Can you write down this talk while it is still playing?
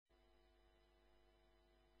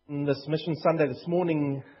In this Mission Sunday this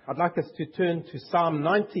morning, I'd like us to turn to Psalm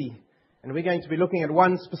 90, and we're going to be looking at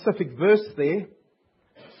one specific verse there,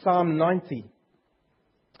 Psalm 90.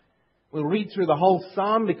 We'll read through the whole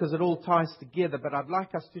psalm because it all ties together, but I'd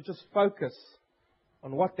like us to just focus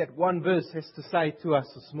on what that one verse has to say to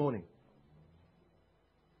us this morning.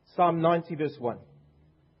 Psalm 90 verse 1.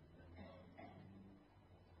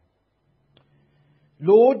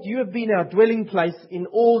 Lord, you have been our dwelling place in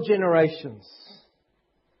all generations.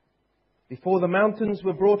 Before the mountains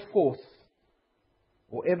were brought forth,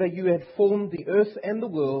 or ever you had formed the earth and the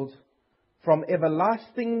world, from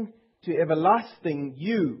everlasting to everlasting,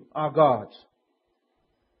 you are God.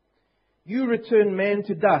 You return man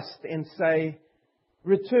to dust and say,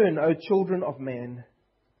 Return, O children of man,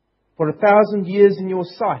 for 1,000 years in your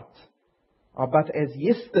sight are but as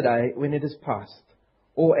yesterday when it is past,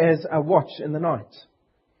 or as a watch in the night.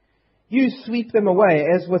 You sweep them away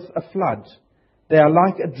as with a flood. They are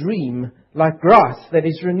like a dream, like grass that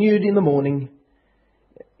is renewed in the morning.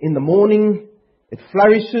 In the morning it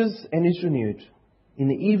flourishes and is renewed. In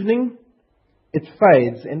the evening it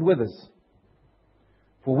fades and withers.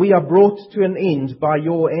 For we are brought to an end by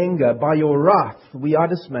your anger, by your wrath we are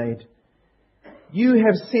dismayed. You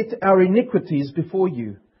have set our iniquities before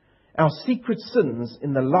you, our secret sins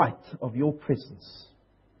in the light of your presence.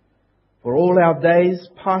 For all our days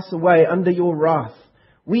pass away under your wrath.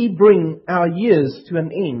 We bring our years to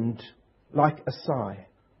an end like a sigh.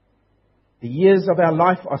 The years of our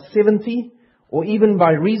life are 70, or even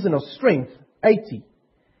by reason of strength, 80.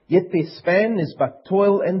 Yet their span is but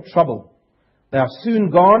toil and trouble. They are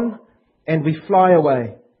soon gone, and we fly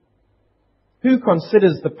away. Who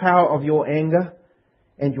considers the power of your anger,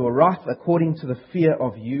 and your wrath according to the fear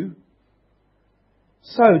of you?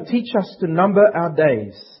 So teach us to number our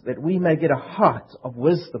days, that we may get a heart of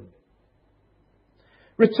wisdom.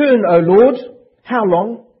 Return, O Lord, how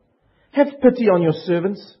long? Have pity on your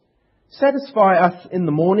servants. Satisfy us in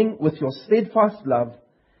the morning with your steadfast love,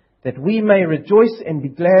 that we may rejoice and be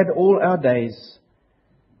glad all our days.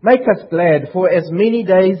 Make us glad for as many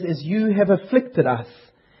days as you have afflicted us,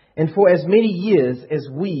 and for as many years as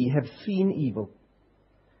we have seen evil.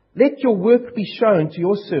 Let your work be shown to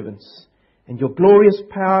your servants, and your glorious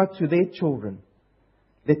power to their children.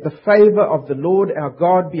 Let the favor of the Lord our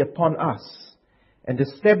God be upon us, and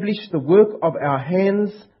establish the work of our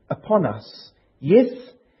hands upon us. Yes,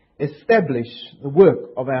 establish the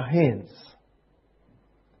work of our hands.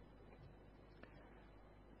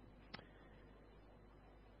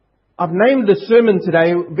 I've named the sermon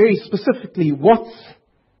today very specifically, What's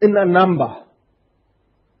in a Number?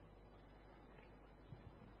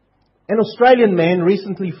 An Australian man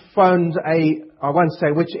recently phoned I won't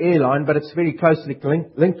say which airline, but it's very closely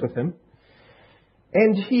linked with him.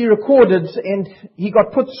 And he recorded, and he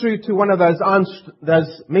got put through to one of those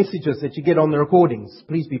messages that you get on the recordings.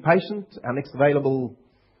 Please be patient. Our next available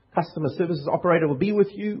customer services operator will be with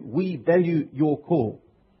you. We value your call.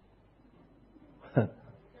 The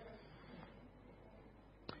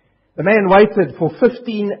man waited for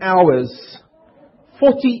 15 hours,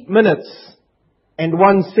 40 minutes, and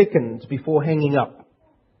 1 second before hanging up.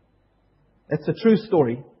 That's a true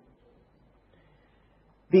story.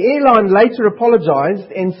 The airline later apologized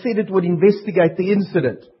and said it would investigate the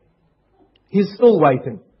incident. He's still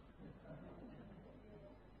waiting.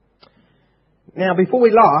 Now, before we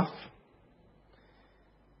laugh,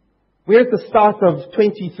 we're at the start of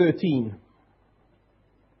 2013.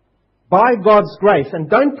 By God's grace, and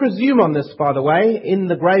don't presume on this, by the way, in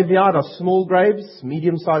the graveyard are small graves,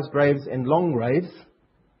 medium-sized graves, and long graves.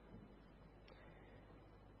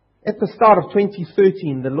 At the start of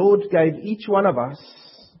 2013, the Lord gave each one of us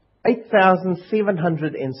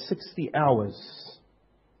 8,760 hours.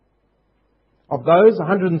 Of those,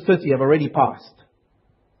 130 have already passed.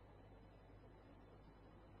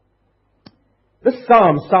 This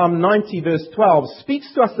psalm, Psalm 90 verse 12,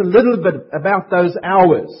 speaks to us a little bit about those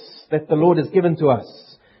hours that the Lord has given to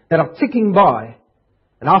us, that are ticking by.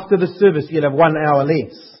 And after the service, you'll have 1 hour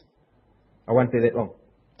less. I won't be that long.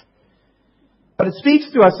 But it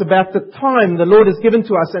speaks to us about the time the Lord has given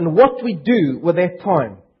to us and what we do with that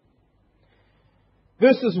time.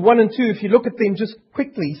 Verses 1 and 2, if you look at them just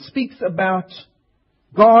quickly, speaks about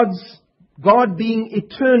God being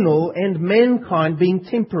eternal and mankind being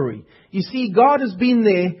temporary. You see, God has been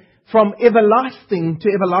there from everlasting to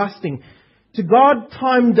everlasting. To God,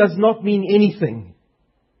 time does not mean anything.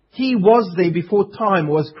 He was there before time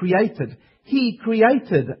was created. He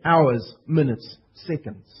created hours, minutes,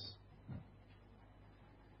 seconds.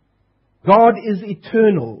 God is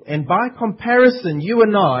eternal, and by comparison, you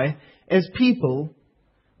and I, as people,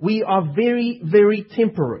 we are very, very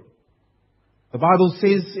temporary. The Bible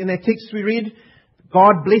says in that text we read,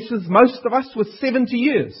 God blesses most of us with 70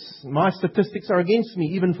 years. My statistics are against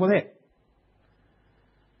me even for that.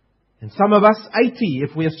 And some of us 80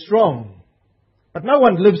 if we're strong. But no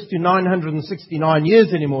one lives to 969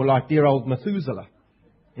 years anymore like dear old Methuselah.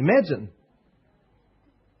 Imagine.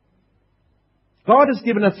 God has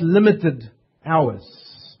given us limited hours.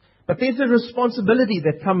 But there's a responsibility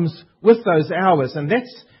that comes with those hours. And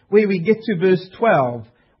that's where we get to verse 12,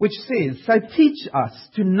 which says, so teach us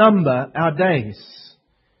to number our days,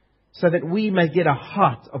 so that we may get a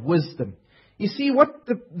heart of wisdom. You see, what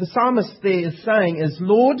the psalmist there is saying is,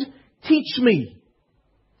 Lord, teach me.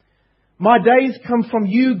 My days come from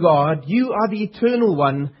you, God. You are the eternal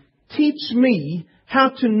one. Teach me how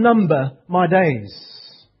to number my days.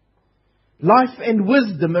 Life and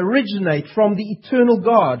wisdom originate from the eternal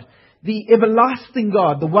God, the everlasting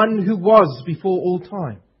God, the one who was before all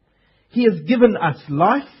time. He has given us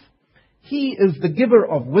life. He is the giver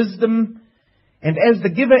of wisdom. And as the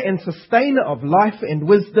giver and sustainer of life and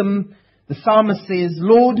wisdom, the psalmist says,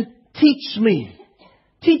 Lord, teach me.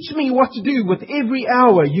 Teach me what to do with every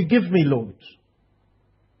hour you give me, Lord.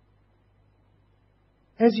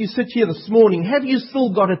 As you sit here this morning, have you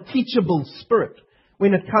still got a teachable spirit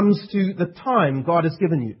when it comes to the time God has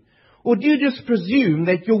given you? Or do you just presume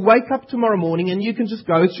that you'll wake up tomorrow morning and you can just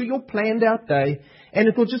go through your planned out day and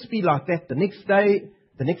it will just be like that the next day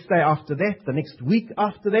after that, the next week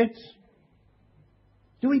after that?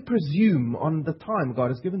 Do we presume on the time God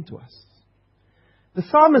has given to us? The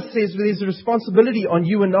psalmist says there's a responsibility on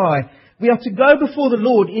you and I. We are to go before the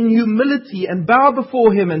Lord in humility and bow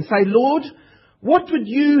before Him and say, Lord, what would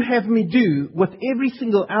you have me do with every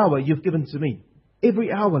single hour you've given to me?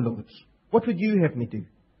 Every hour, Lord. What would you have me do?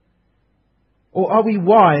 Or are we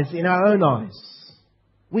wise in our own eyes?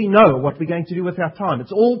 We know what we're going to do with our time.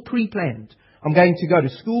 It's all pre-planned. I'm going to go to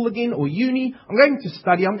school again or uni. I'm going to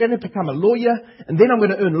study. I'm going to become a lawyer. And then I'm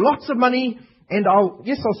going to earn lots of money. And I'll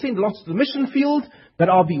send lots to the mission field. But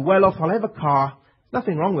I'll be well off. I'll have a car.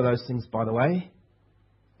 Nothing wrong with those things, by the way.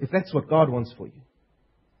 If that's what God wants for you.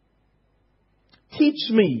 Teach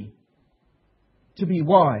me to be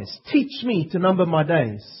wise. Teach me to number my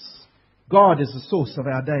days. God is the source of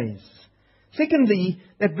our days. Secondly,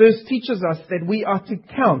 that verse teaches us that we are to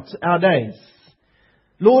count our days.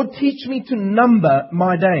 Lord, teach me to number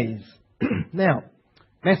my days. Now,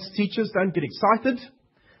 maths teachers, don't get excited.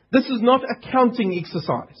 This is not a counting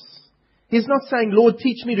exercise. He's not saying, Lord,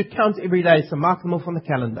 teach me to count every day, so mark them off on the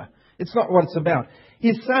calendar. It's not what it's about.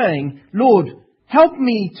 He's saying, Lord, help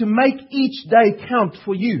me to make each day count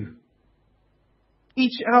for you.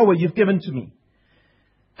 Each hour you've given to me.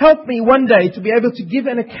 Help me one day to be able to give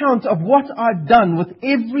an account of what I've done with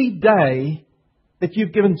every day that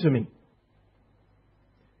you've given to me.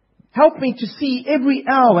 Help me to see every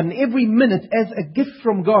hour and every minute as a gift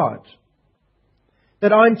from God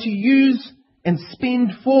that I'm to use and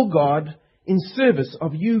spend for God in service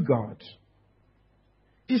of you, God.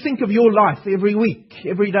 If you think of your life every week,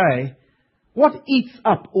 every day, what eats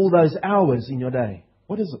up all those hours in your day?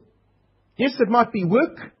 What is it? Yes, it might be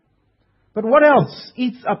work, but what else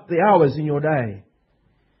eats up the hours in your day?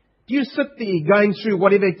 Do you sit there going through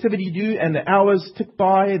whatever activity you do and the hours tick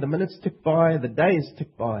by, the minutes tick by, the days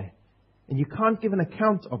tick by, and you can't give an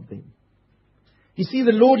account of them? You see,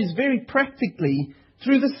 the Lord is very practically,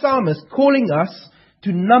 through the psalmist, calling us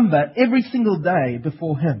to number every single day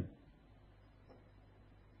before Him.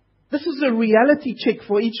 This is a reality check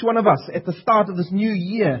for each one of us at the start of this new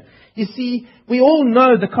year. You see, we all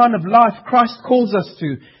know the kind of life Christ calls us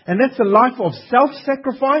to. And that's a life of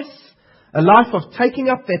self-sacrifice, a life of taking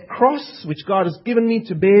up that cross which God has given me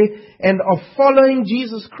to bear, and of following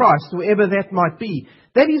Jesus Christ, whoever that might be.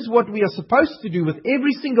 That is what we are supposed to do with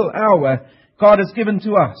every single hour God has given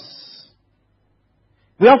to us.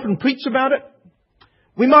 We often preach about it.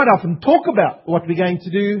 We might often talk about what we're going to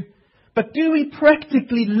do. But do we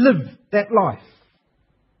practically live that life?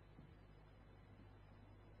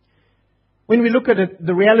 When we look at it,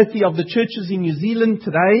 the reality of the churches in New Zealand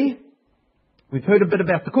today, we've heard a bit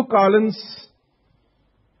about the Cook Islands.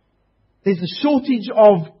 There's a shortage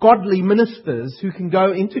of godly ministers who can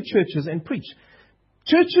go into churches and preach.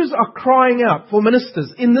 Churches are crying out for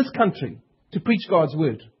ministers in this country to preach God's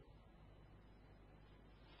word.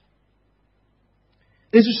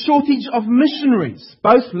 There's a shortage of missionaries,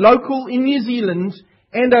 both local in New Zealand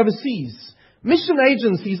and overseas. Mission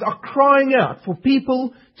agencies are crying out for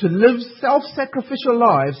people to live self-sacrificial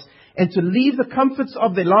lives and to leave the comforts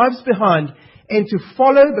of their lives behind and to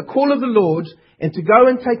follow the call of the Lord and to go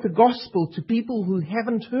and take the gospel to people who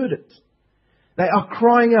haven't heard it. They are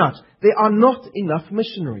crying out. There are not enough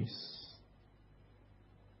missionaries.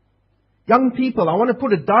 Young people, I want to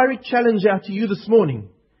put a direct challenge out to you this morning.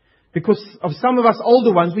 Because of some of us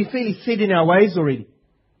older ones, we're fairly set in our ways already.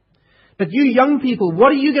 But you young people,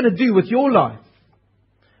 what are you going to do with your life?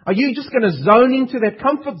 Are you just going to zone into that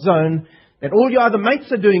comfort zone that all your other mates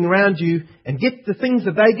are doing around you and get the things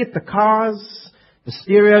that they get, the cars, the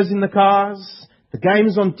stereos in the cars, the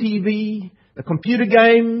games on TV, the computer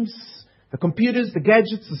games, the computers, the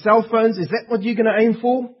gadgets, the cell phones? Is that what you're going to aim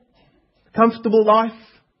for? A comfortable life?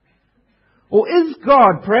 Or is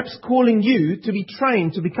God perhaps calling you to be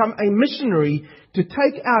trained to become a missionary, to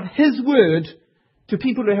take out His word to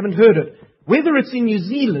people who haven't heard it? Whether it's in New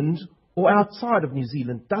Zealand or outside of New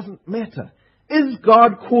Zealand, doesn't matter. Is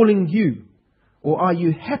God calling you? Or are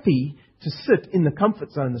you happy to sit in the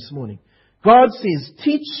comfort zone this morning? God says,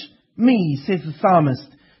 teach me, says the psalmist,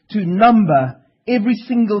 to number every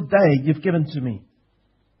single day you've given to me.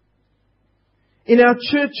 In our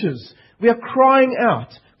churches, we are crying out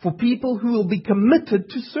for people who will be committed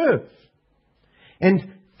to serve.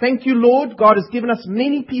 And thank you, Lord, God has given us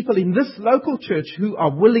many people in this local church who are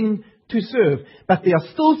willing to serve. But there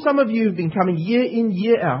are still some of you who've been coming year in,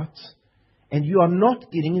 year out, and you are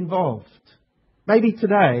not getting involved. Maybe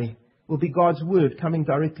today will be God's word coming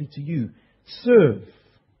directly to you. Serve.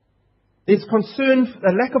 There's concern,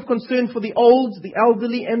 a lack of concern for the old, the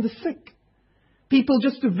elderly, and the sick. People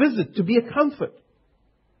just to visit, to be a comfort.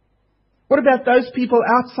 What about those people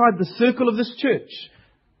outside the circle of this church?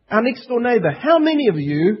 Our next door neighbor. How many of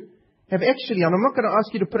you have actually, and I'm not going to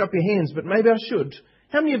ask you to put up your hands, but maybe I should.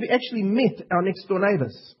 How many of you actually met our next door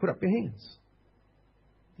neighbors? Put up your hands.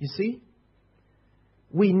 You see?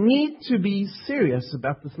 We need to be serious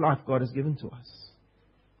about this life God has given to us.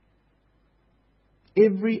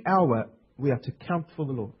 Every hour we are to count for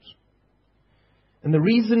the Lord. And the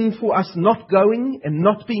reason for us not going and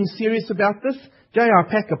not being serious about this, J.R.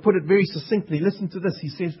 Packer put it very succinctly. Listen to this. He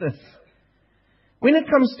says this. When it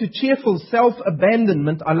comes to cheerful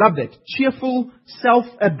self-abandonment, I love that. Cheerful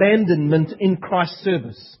self-abandonment in Christ's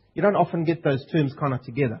service. You don't often get those terms kind of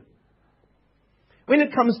together. When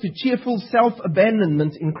it comes to cheerful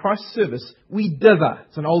self-abandonment in Christ's service, we dither.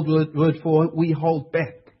 It's an old word for we hold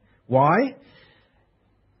back. Why?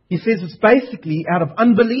 He says it's basically out of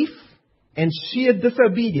unbelief and sheer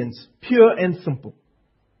disobedience, pure and simple.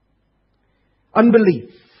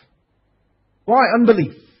 Unbelief. Why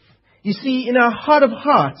unbelief? You see, in our heart of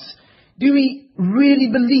hearts, do we really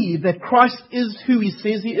believe that Christ is who He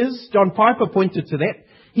says He is? John Piper pointed to that.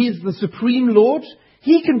 He is the supreme Lord.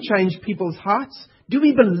 He can change people's hearts. Do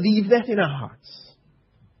we believe that in our hearts?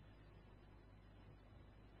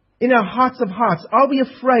 In our hearts of hearts, are we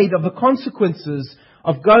afraid of the consequences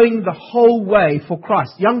of going the whole way for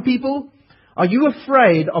Christ? Young people, are you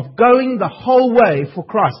afraid of going the whole way for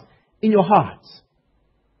Christ in your hearts?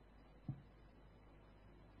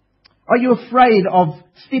 Are you afraid of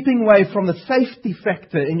stepping away from the safety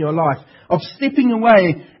factor in your life? Of stepping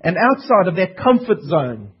away and outside of that comfort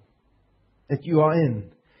zone that you are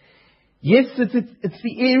in? Yes, it's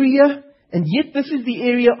the area, and yet this is the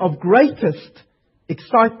area of greatest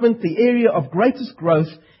excitement, the area of greatest growth,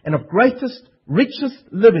 and of greatest, richest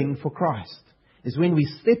living for Christ, is when we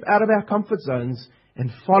step out of our comfort zones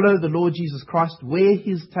and follow the Lord Jesus Christ where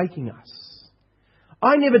He's taking us.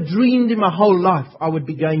 I never dreamed in my whole life I would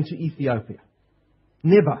be going to Ethiopia.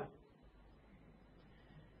 Never.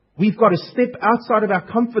 We've got to step outside of our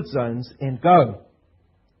comfort zones and go.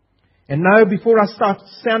 And no, before I start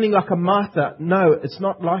sounding like a martyr, no, it's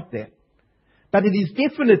not like that. But it is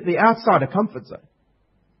definitely outside a comfort zone.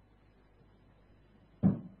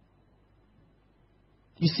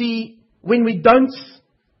 You see, when we don't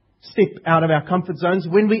step out of our comfort zones,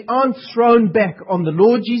 when we aren't thrown back on the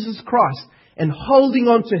Lord Jesus Christ and holding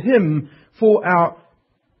on to Him for our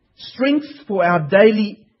strength, for our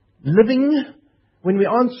daily living, when we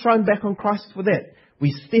aren't thrown back on Christ for that,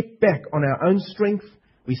 we step back on our own strength,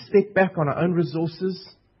 we step back on our own resources,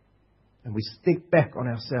 and we step back on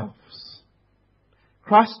ourselves.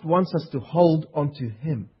 Christ wants us to hold on to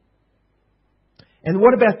Him. And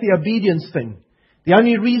what about the obedience thing? The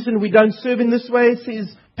only reason we don't serve in this way,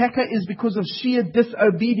 says Packer, is because of sheer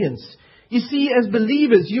disobedience. You see, as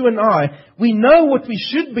believers, you and I, we know what we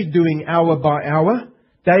should be doing hour by hour,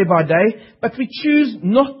 day by day, but we choose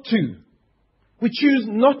not to. We choose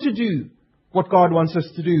not to do what God wants us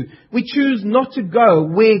to do. We choose not to go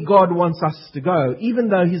where God wants us to go, even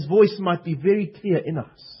though His voice might be very clear in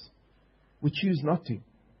us. We choose not to.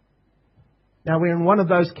 Now, we're in one of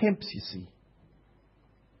those camps, you see.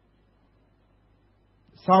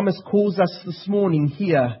 The psalmist calls us this morning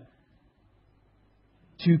here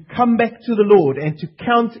to come back to the Lord and to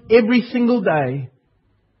count every single day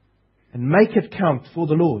and make it count for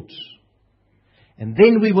the Lord. And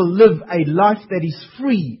then we will live a life that is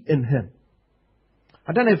free in Him.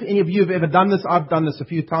 I don't know if any of you have ever done this. I've done this a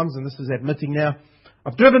few times, and this is admitting now.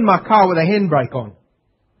 I've driven my car with a handbrake on,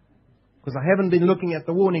 because I haven't been looking at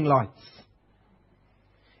the warning lights.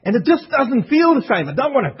 And it just doesn't feel the same. I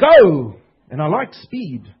don't want to go. And I like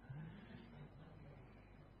speed.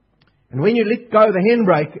 And when you let go of the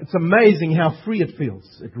handbrake, it's amazing how free it feels.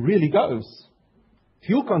 It really goes.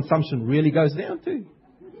 Fuel consumption really goes down too.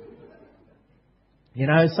 You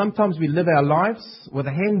know, sometimes we live our lives with a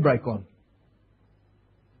handbrake on.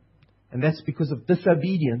 And that's because of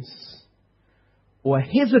disobedience or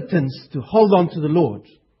hesitance to hold on to the Lord.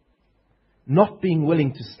 Not being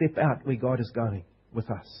willing to step out where God is going with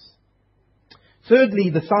us. Thirdly,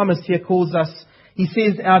 the psalmist here calls us, he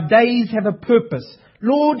says, our days have a purpose.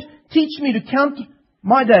 Lord, teach me to count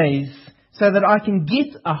my days so that I can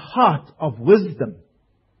get a heart of wisdom.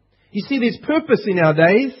 You see, there's purpose in our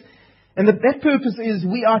days, and that purpose is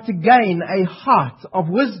we are to gain a heart of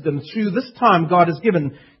wisdom through this time God has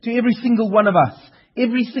given to every single one of us.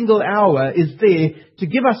 Every single hour is there to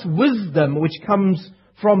give us wisdom which comes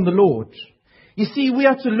from the Lord. You see, we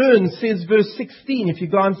are to learn, says verse 16, if you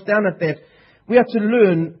glance down at that, we are to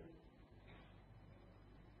learn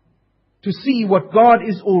to see what God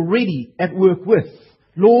is already at work with.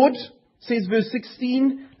 Lord, says verse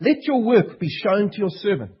 16, let your work be shown to your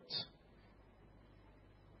servant,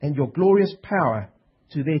 and your glorious power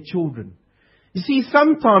to their children. You see,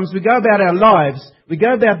 sometimes we go about our lives, we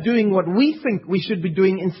go about doing what we think we should be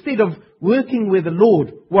doing instead of working where the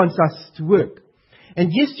Lord wants us to work. And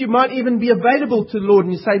yes, you might even be available to the Lord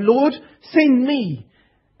and you say, Lord, send me.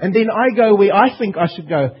 And then I go where I think I should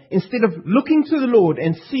go, instead of looking to the Lord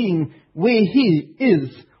and seeing where He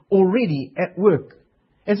is already at work.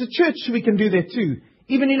 As a church, we can do that too.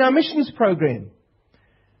 Even in our missions program.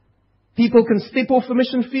 People can step off the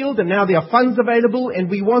mission field and now there are funds available and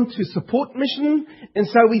we want to support mission. And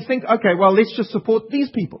so we think, okay, well, let's just support these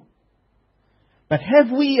people. But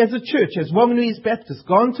have we as a church, as Whanganui Baptist,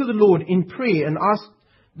 gone to the Lord in prayer and asked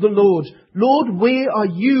the Lord, Lord, where are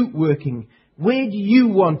you working? Where do you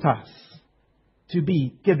want us to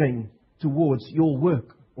be giving towards your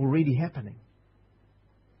work already happening?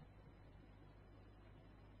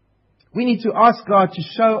 We need to ask God to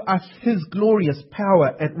show us His glorious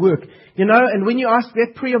power at work. You know, and when you ask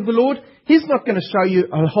that prayer of the Lord, He's not going to show you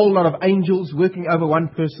a whole lot of angels working over one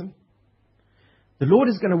person. The Lord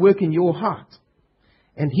is going to work in your heart.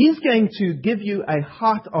 And He's going to give you a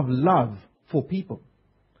heart of love for people.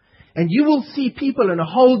 And you will see people in a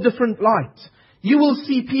whole different light. You will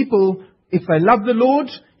see people, if they love the Lord,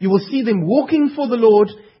 you will see them walking for the Lord,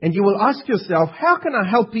 and you will ask yourself, how can I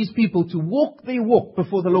help these people to walk their walk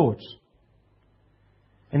before the Lord?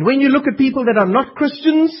 And when you look at people that are not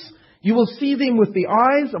Christians, you will see them with the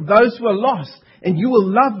eyes of those who are lost, and you will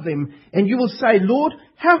love them, and you will say, Lord,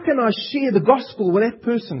 how can I share the gospel with that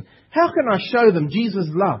person? How can I show them Jesus'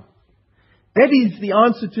 love? That is the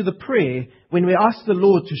answer to the prayer when we ask the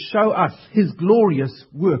Lord to show us His glorious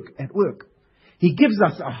work at work. He gives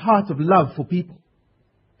us a heart of love for people.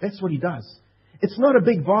 That's what He does. It's not a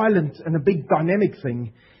big violent and a big dynamic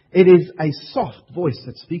thing. It is a soft voice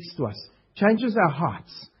that speaks to us, changes our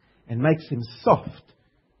hearts, and makes them soft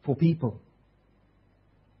for people.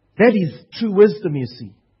 That is true wisdom, you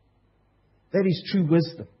see. That is true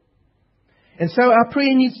wisdom. And so our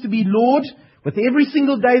prayer needs to be, Lord, with every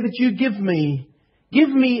single day that you give me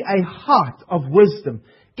a heart of wisdom.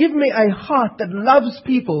 Give me a heart that loves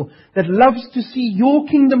people, that loves to see your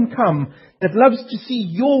kingdom come, that loves to see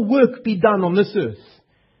your work be done on this earth,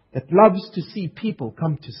 that loves to see people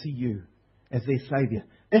come to see you as their Saviour.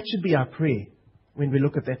 That should be our prayer when we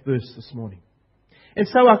look at that verse this morning. And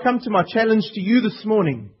so I come to my challenge to you this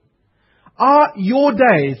morning. Are your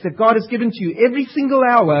days that God has given to you, every single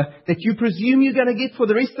hour that you presume you're going to get for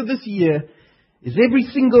the rest of this year, is every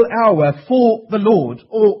single hour for the Lord?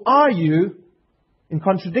 Or are you, in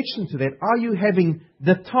contradiction to that, are you having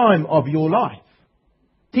the time of your life?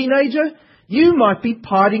 Teenager, you might be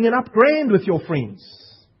partying it up grand with your friends.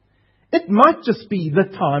 It might just be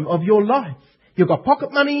the time of your life. You've got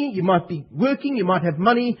pocket money, you might be working, you might have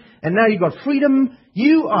money, and now you've got freedom.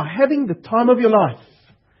 You are having the time of your life.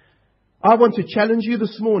 I want to challenge you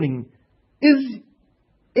this morning. Is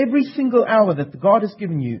every single hour that God has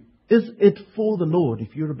given you, is it for the Lord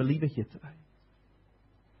if you're a believer here today?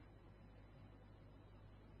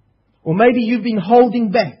 Or maybe you've been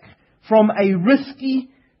holding back from a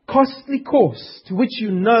risky, costly course to which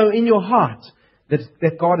you know in your heart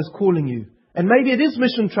that God is calling you. And maybe it is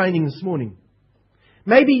mission training this morning.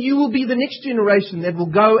 Maybe you will be the next generation that will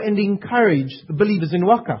go and encourage the believers in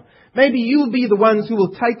Waka. Maybe you will be the ones who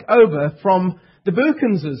will take over from The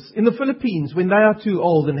Berkinses in the Philippines when they are too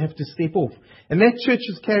old and have to step off. And that church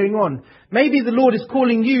is carrying on. Maybe the Lord is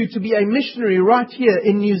calling you to be a missionary right here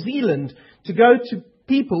in New Zealand, to go to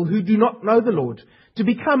people who do not know the Lord, to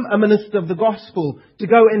become a minister of the gospel, to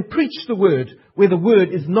go and preach the word where the word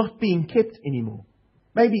is not being kept anymore.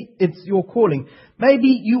 Maybe it's your calling.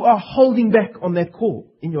 Maybe you are holding back on that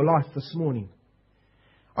call in your life this morning.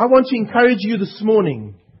 I want to encourage you this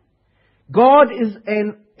morning. God is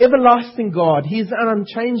an everlasting God. He is an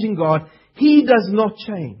unchanging God. He does not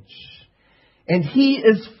change. And He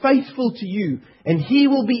is faithful to you. And He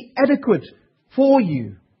will be adequate for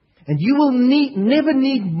you. And you will never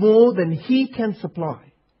need more than He can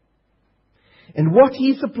supply. And what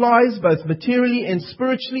He supplies, both materially and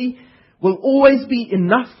spiritually, will always be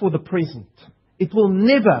enough for the present. It will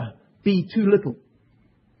never be too little.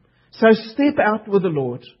 So step out with the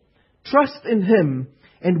Lord. Trust in Him.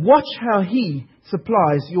 And watch how He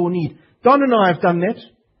supplies your need. Don and I have done that.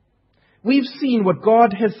 We've seen what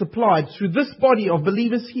God has supplied through this body of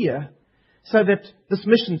believers here, so that this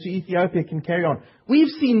mission to Ethiopia can carry on. We've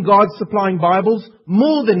seen God supplying Bibles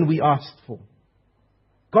more than we asked for.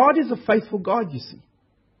 God is a faithful God, you see.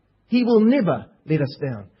 He will never let us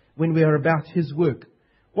down when we are about His work.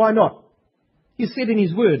 Why not? He said in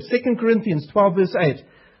His Word, 2 Corinthians 12 verse 8,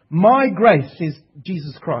 "My grace," says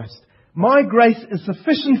Jesus Christ, "my grace is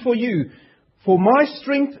sufficient for you, for my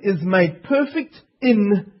strength is made perfect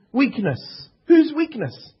in weakness." Whose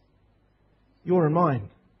weakness? Your and mine.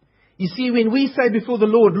 You see, when we say before the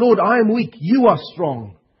Lord, "Lord, I am weak, you are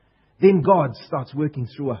strong," then God starts working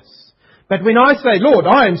through us. But when I say, "Lord,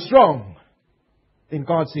 I am strong," then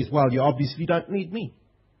God says, "Well, you obviously don't need me.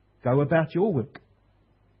 Go about your work."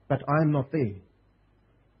 But I am not there.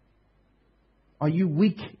 Are you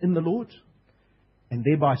weak in the Lord? And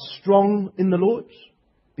thereby strong in the Lord?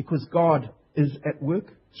 Because God is at work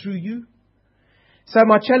through you? So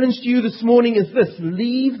my challenge to you this morning is this: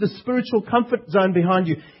 leave the spiritual comfort zone behind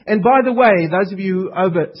you. And by the way, those of you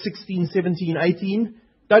over 16, 17, 18,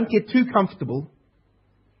 don't get too comfortable.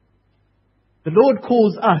 The Lord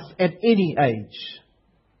calls us at any age.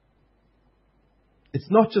 It's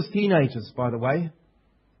not just teenagers, by the way.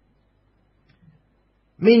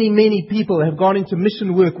 Many people have gone into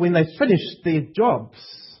mission work when they finished their jobs.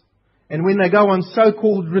 And when they go on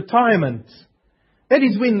so-called retirement. That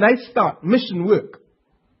is when they start mission work.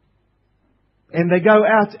 And they go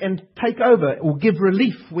out and take over or give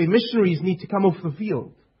relief where missionaries need to come off the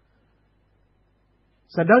field.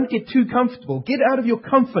 So don't get too comfortable. Get out of your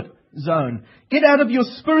comfort zone. Get out of your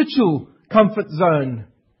spiritual comfort zone.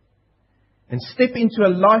 And step into a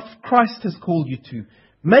life Christ has called you to.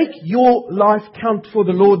 Make your life count for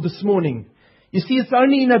the Lord this morning. You see, it's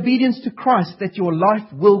only in obedience to Christ that your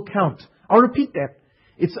life will count. I'll repeat that.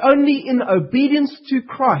 It's only in obedience to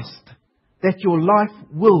Christ that your life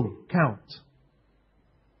will count.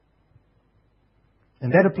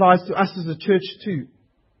 And that applies to us as a church too.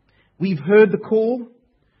 We've heard the call.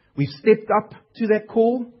 We've stepped up to that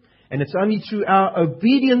call. And it's only through our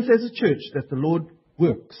obedience as a church that the Lord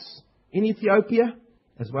works. In Ethiopia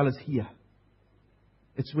as well as here.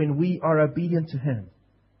 It's when we are obedient to Him.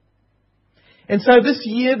 And so this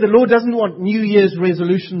year, the Lord doesn't want New Year's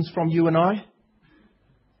resolutions from you and I.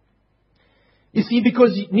 You see,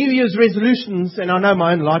 because New Year's resolutions, and I know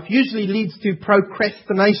my own life, usually leads to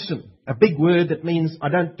procrastination. A big word that means I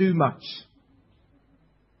don't do much.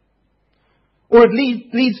 Or it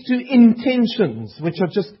leads to intentions, which are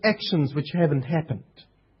just actions which haven't happened.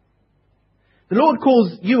 The Lord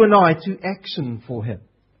calls you and I to action for Him.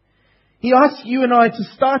 He asks you and I to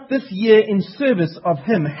start this year in service of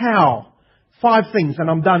Him. How? 5 things, and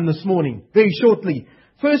I'm done this morning, very shortly.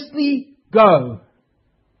 Firstly, go.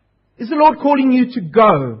 Is the Lord calling you to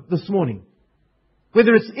go this morning?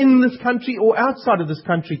 Whether it's in this country or outside of this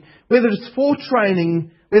country. Whether it's for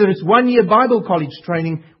training, whether it's 1-year Bible college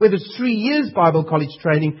training, whether it's 3 years Bible college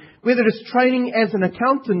training, whether it's training as an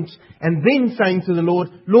accountant and then saying to the Lord,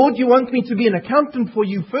 "Lord, you want me to be an accountant for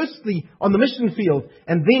you firstly on the mission field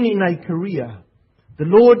and then in a career." The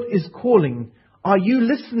Lord is calling. Are you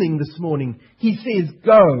listening this morning? He says,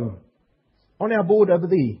 go. On our board over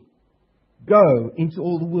there. Go into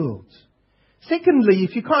all the world. Secondly,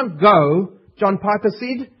 if you can't go, John Piper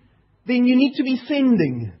said, then you need to be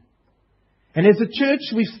sending. And as a church,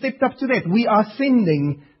 we've stepped up to that. We are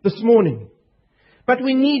sending this morning. But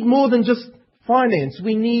we need more than just finance.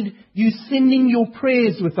 We need you sending your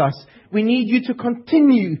prayers with us. We need you to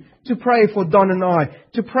continue to pray for Don and I,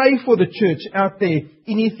 to pray for the church out there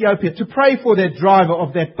in Ethiopia, to pray for that driver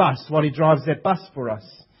of that bus while he drives that bus for us,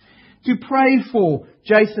 to pray for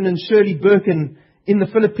Jason and Shirley Birkin in the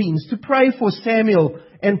Philippines, to pray for Samuel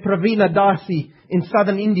and Pravina Dasi in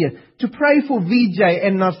southern India, to pray for Vijay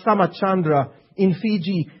and Narsama Chandra in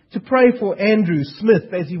Fiji, to pray for Andrew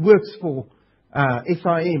Smith as he works for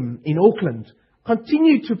SIM in Auckland.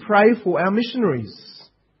 Continue to pray for our missionaries.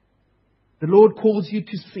 The Lord calls you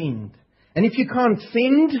to send. And if you can't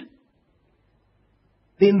send,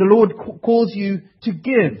 then the Lord calls you to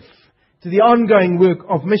give to the ongoing work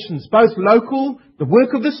of missions, both local, the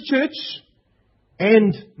work of this church,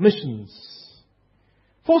 and missions.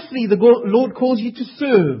 Fourthly, the Lord calls you to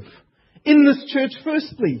serve in this church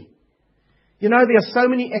firstly. You know, there are so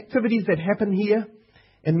many activities that happen here,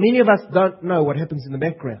 and many of us don't know what happens in the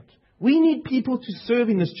background. We need people to serve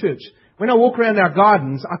in this church. When I walk around our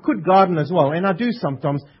gardens, I could garden as well, and I do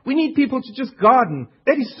sometimes. We need people to just garden.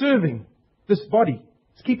 That is serving this body.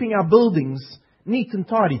 It's keeping our buildings neat and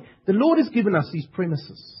tidy. The Lord has given us these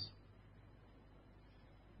premises.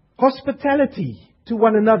 Hospitality to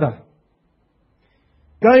one another.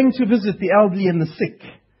 Going to visit the elderly and the sick.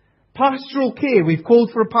 Pastoral care. We've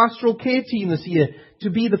called for a pastoral care team this year to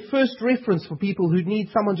be the first reference for people who need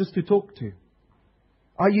someone just to talk to.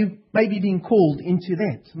 Are you maybe being called into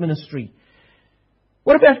that ministry?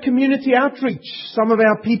 What about community outreach? Some of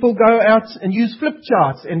our people go out and use flip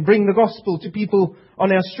charts and bring the gospel to people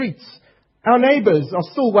on our streets. Our neighbours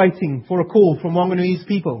are still waiting for a call from Wanganui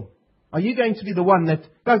people. Are you going to be the one that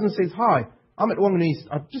goes and says, "Hi, I'm at Wanganui.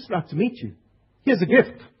 I'd just like to meet you. Here's a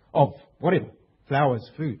gift of whatever, flowers,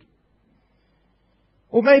 food."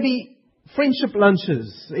 Or maybe friendship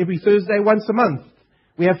lunches every Thursday once a month.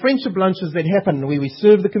 We have friendship lunches that happen where we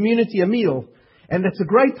serve the community a meal. And that's a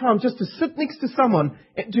great time just to sit next to someone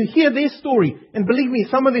and to hear their story. And believe me,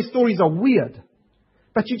 some of their stories are weird.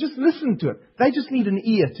 But you just listen to it. They just need an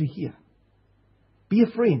ear to hear. Be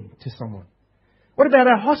a friend to someone. What about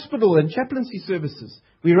our hospital and chaplaincy services?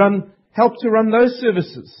 We help to run those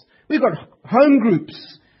services. We've got home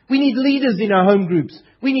groups. We need leaders in our home groups.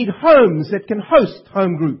 We need homes that can host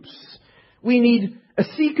home groups. We need a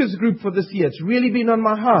seekers group for this year. It's really been on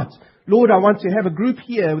my heart. Lord, I want to have a group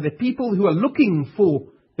here that people who are looking for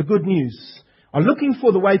the good news, are looking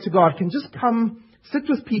for the way to God, can just come, sit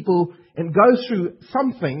with people and go through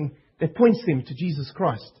something that points them to Jesus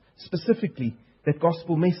Christ, specifically that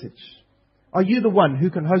gospel message. Are you the one who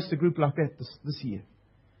can host a group like that this year?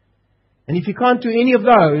 And if you can't do any of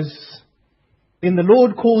those, then the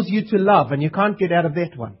Lord calls you to love, and you can't get out of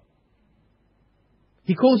that one.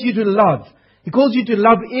 He calls you to love. He calls you to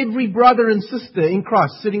love every brother and sister in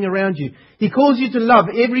Christ sitting around you. He calls you to love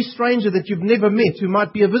every stranger that you've never met who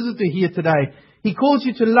might be a visitor here today. He calls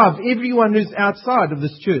you to love everyone who's outside of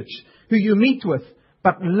this church, who you meet with,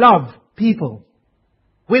 but love people.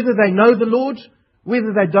 Whether they know the Lord,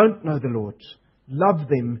 whether they don't know the Lord. Love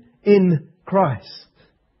them in Christ.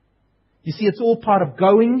 You see, it's all part of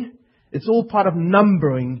going. It's all part of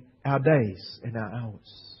numbering our days and our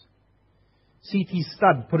hours. C.T.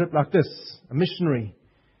 Studd put it like this, a missionary.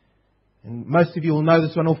 And most of you will know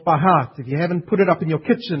this one off by heart if you haven't put it up in your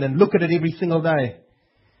kitchen and look at it every single day.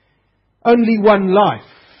 Only one life.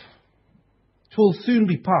 It will soon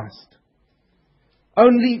be past.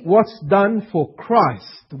 Only what's done for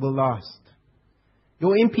Christ will last.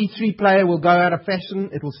 Your MP3 player will go out of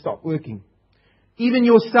fashion. It will stop working. Even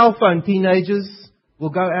your cell phone, teenagers, will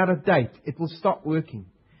go out of date. It will stop working.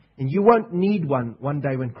 And you won't need one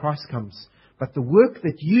day when Christ comes. But the work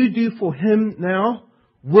that you do for Him now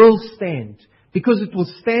will stand. Because it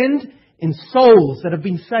will stand in souls that have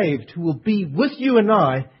been saved, who will be with you and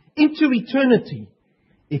I into eternity.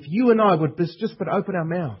 If you and I would just open our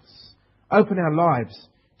mouths, open our lives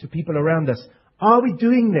to people around us. Are we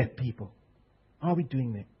doing that, people? Are we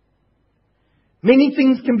doing that? Many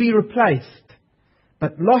things can be replaced,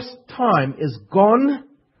 but lost time is gone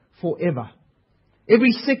forever.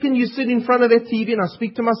 Every second you sit in front of that TV, and I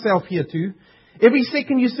speak to myself here too, every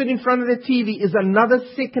second you sit in front of that TV is another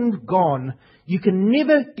second gone. You can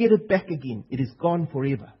never get it back again. It is gone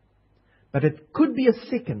forever. But it could be a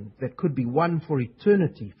second that could be one for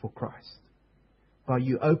eternity for Christ. By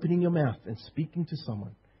you opening your mouth and speaking to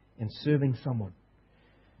someone and serving someone.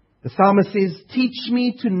 The psalmist says, "Teach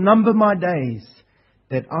me to number my days,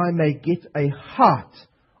 that I may get a heart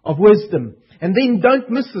of wisdom." And then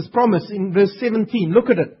don't miss this promise in verse 17.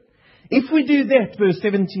 Look at it. If we do that, verse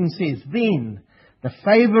 17 says, "Then the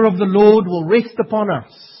favor of the Lord will rest upon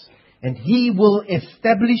us, and He will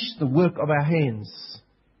establish the work of our hands."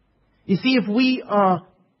 You see, if we are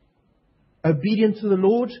obedient to the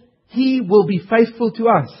Lord, He will be faithful to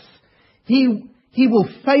us. He will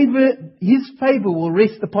favor, His favor will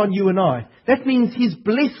rest upon you and I. That means His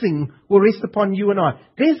blessing will rest upon you and I.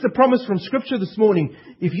 There's the promise from Scripture this morning.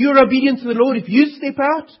 If you're obedient to the Lord, if you step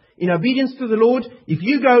out in obedience to the Lord, if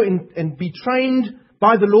you go and be trained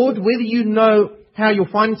by the Lord, whether you know how your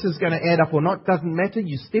finances are going to add up or not, doesn't matter.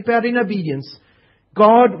 You step out in obedience.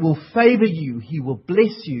 God will favor you. He will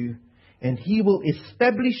bless you. And He will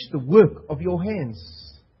establish the work of your hands.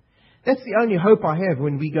 That's the only hope I have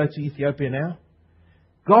when we go to Ethiopia now.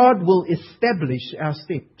 God will establish our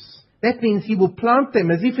steps. That means He will plant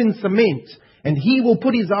them as if in cement. And He will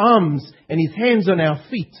put His arms and His hands on our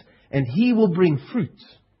feet. And He will bring fruit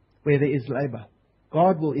where there is labor.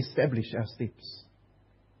 God will establish our steps.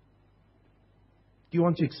 Do you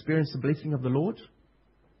want to experience the blessing of the Lord?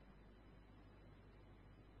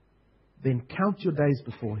 Then count your days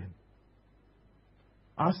before Him.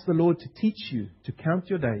 Ask the Lord to teach you to count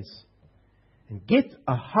your days. And get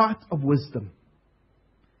a heart of wisdom.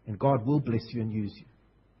 And God will bless you and use you.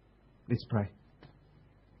 Let's pray.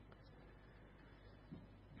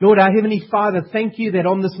 Lord, our Heavenly Father, thank You that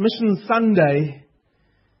on this Mission Sunday,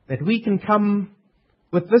 that we can come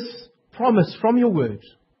with this promise from Your Word.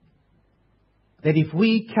 That if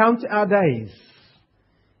we count our days,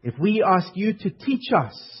 if we ask You to teach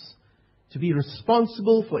us to be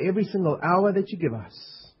responsible for every single hour that You give us,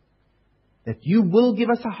 that You will give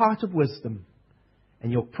us a heart of wisdom,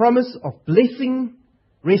 and Your promise of blessing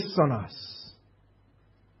rests on us.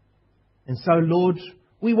 And so, Lord,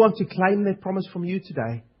 we want to claim that promise from You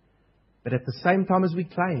today. But at the same time as we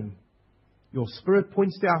claim, Your Spirit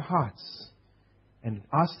points to our hearts and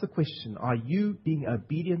asks the question, are You being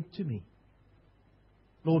obedient to Me?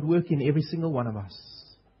 Lord, work in every single one of us.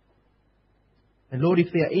 And Lord,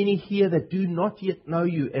 if there are any here that do not yet know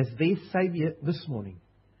You as their Saviour this morning,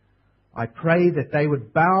 I pray that they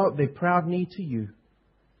would bow their proud knee to You,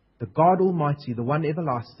 the God Almighty, the One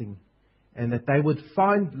Everlasting, and that they would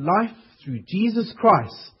find life through Jesus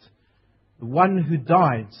Christ, the One who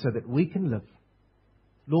died so that we can live.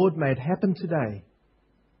 Lord, may it happen today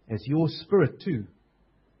as Your Spirit too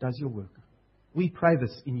does Your work. We pray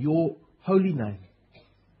this in Your holy name.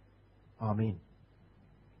 Amen.